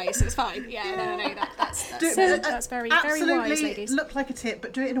in other ways, so it's fine. Yeah, no, that's very, very wise, ladies. Look like a tit,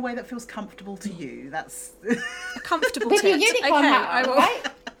 but do it in a way that feels comfortable to you. That's a comfortable with tit. With your unicorn hat on, right?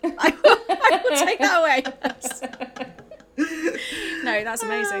 I will take that away. No, that's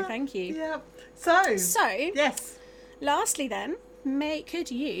amazing. Thank you. Yeah. So yes. Lastly, then, could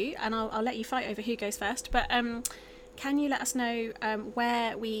you, and I'll let you fight over who goes first, but can you let us know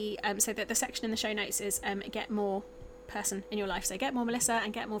where we, so that the section in the show notes is get more person in your life, so get more Melissa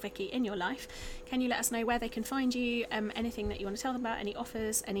and get more Vicki in your life. Can you let us know where they can find you, anything that you want to tell them about, any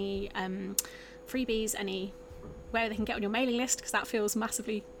offers, any freebies, any where they can get on your mailing list, because that feels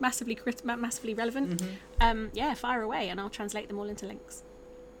massively relevant. Yeah, fire away and I'll translate them all into links.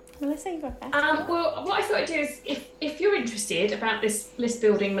 Melissa, you got that? Well, what I thought I'd do is, if you're interested about this list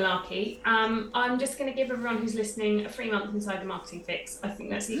building malarkey, I'm just going to give everyone who's listening a free month inside the Marketing Fix. I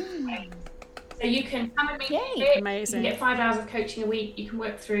think that's the easy way. So you can come and meet me. Amazing. You can get 5 hours of coaching a week. You can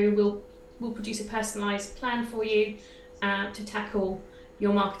work through. We'll produce a personalised plan for you to tackle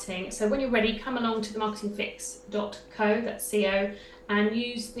your marketing. So when you're ready, come along to themarketingfix.co, that's CO, and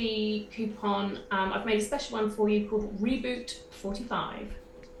use the coupon. I've made a special one for you called Reboot45.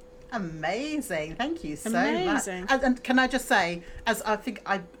 Amazing. Thank you so much. And can I just say, as I think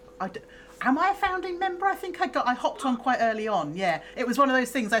am I a founding member? I think I hopped on quite early on. Yeah, it was one of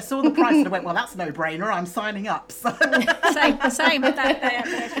those things. I saw the price and I went, well, that's no brainer. I'm signing up. So. Same.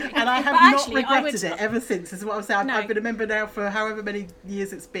 And I have not regretted it ever since. Is what I'm saying. I've been a member now for however many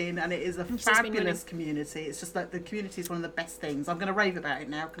years it's been, and it is a fabulous community. It's just like the community is one of the best things. I'm going to rave about it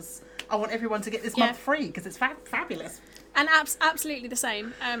now because I want everyone to get this month free because it's fabulous. And absolutely the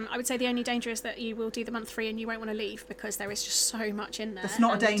same. I would say the only danger is that you will do the month free and you won't want to leave because there is just so much in there. It's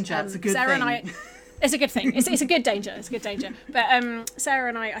not a danger. It's a good Sarah thing. It's a good thing. It's a good danger. It's a good danger. But Sarah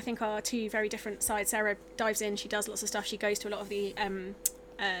and I think, are two very different sides. Sarah dives in. She does lots of stuff. She goes to a lot of the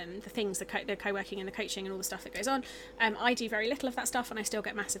things, the co-working and the coaching and all the stuff that goes on. I do very little of that stuff, and I still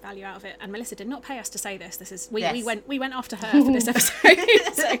get massive value out of it. And Melissa did not pay us to say this. We went after her for this episode.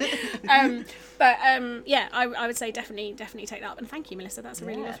 I would say definitely take that up. And thank you, Melissa. That's a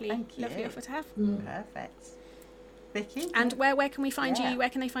really lovely offer to have. Perfect. Vicki? And where can we find you? Where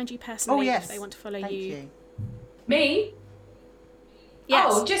can they find you personally if they want to follow you? Me? Yes.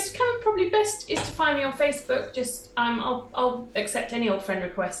 Oh, just kind of probably best is to find me on Facebook. Just I'll accept any old friend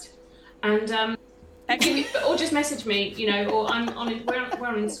request, and or just message me. Or we're on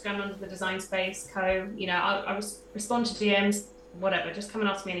Instagram under the Design Space Co. I respond to DMs, whatever. Just come and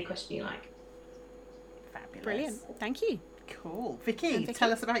ask me any question you like. Fabulous. Brilliant. Thank you. Cool. Vicki,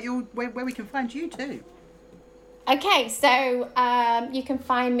 tell us about where we can find you too. Okay, so you can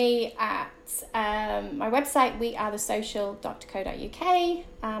find me at my website,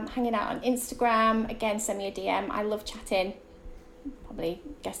 wearethesocial.co.uk, hanging out on Instagram. Again, send me a DM. I love chatting. Probably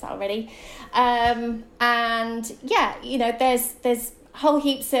guessed that already. There's whole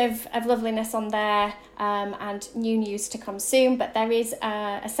heaps of loveliness on there and new news to come soon. But there is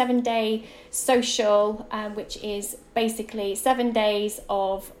a 7-day social, which is basically 7 days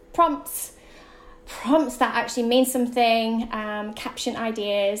of prompts that actually mean something, caption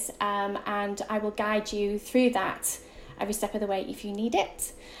ideas, and I will guide you through that every step of the way if you need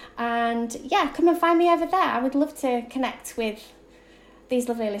it. And come and find me over there. I would love to connect with these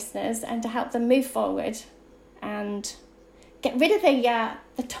lovely listeners and to help them move forward and get rid of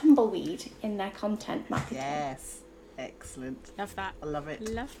the tumbleweed in their content marketing. Yes. Excellent. Love that. I love it.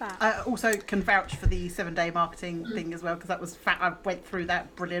 Love that. I also can vouch for the 7-day marketing thing as well, because that was I went through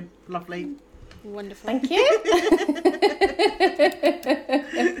that. Brilliant. Lovely. Wonderful. Thank you.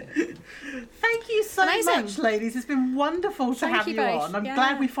 Thank you so much, ladies. It's been wonderful to have you both. on. I'm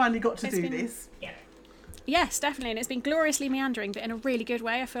glad we finally got to do this. Yeah. Yes, definitely, and it's been gloriously meandering, but in a really good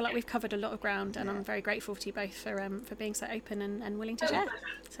way. I feel like we've covered a lot of ground, and I'm very grateful to you both for being so open and willing to share.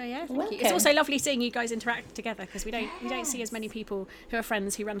 So thank you. It's also lovely seeing you guys interact together, because we don't see as many people who are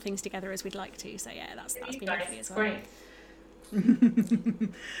friends who run things together as we'd like to. So that's been lovely as well. Great.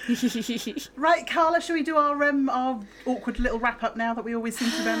 Right, Carla, shall we do our awkward little wrap up now that we always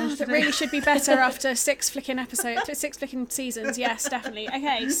seem to manage to do? It really should be better after 6 flicking seasons. Yes, definitely.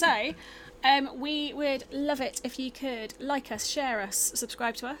 Okay, so we would love it if you could like us, share us,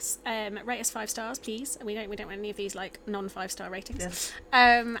 subscribe to us, rate us 5 stars, please. We don't want any of these like non-5-star ratings. Yes.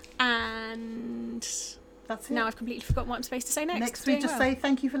 And that's it. Now I've completely forgotten what I'm supposed to say next. Next we just say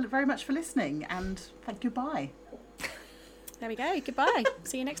thank you very much for listening, and thank you. Bye. There we go. Goodbye.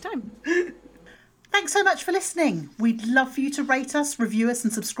 See you next time. Thanks so much for listening. We'd love for you to rate us, review us,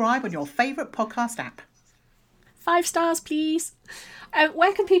 and subscribe on your favourite podcast app. 5 stars, please.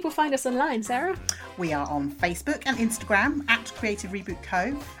 Where can people find us online, Sarah? We are on Facebook and Instagram at Creative Reboot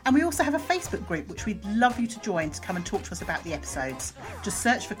Co. And we also have a Facebook group, which we'd love you to join to come and talk to us about the episodes. Just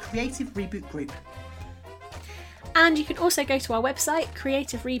search for Creative Reboot Group. And you can also go to our website,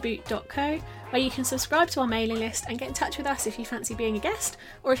 creativereboot.co, where you can subscribe to our mailing list and get in touch with us if you fancy being a guest,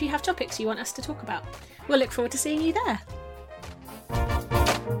 or if you have topics you want us to talk about. We'll look forward to seeing you there.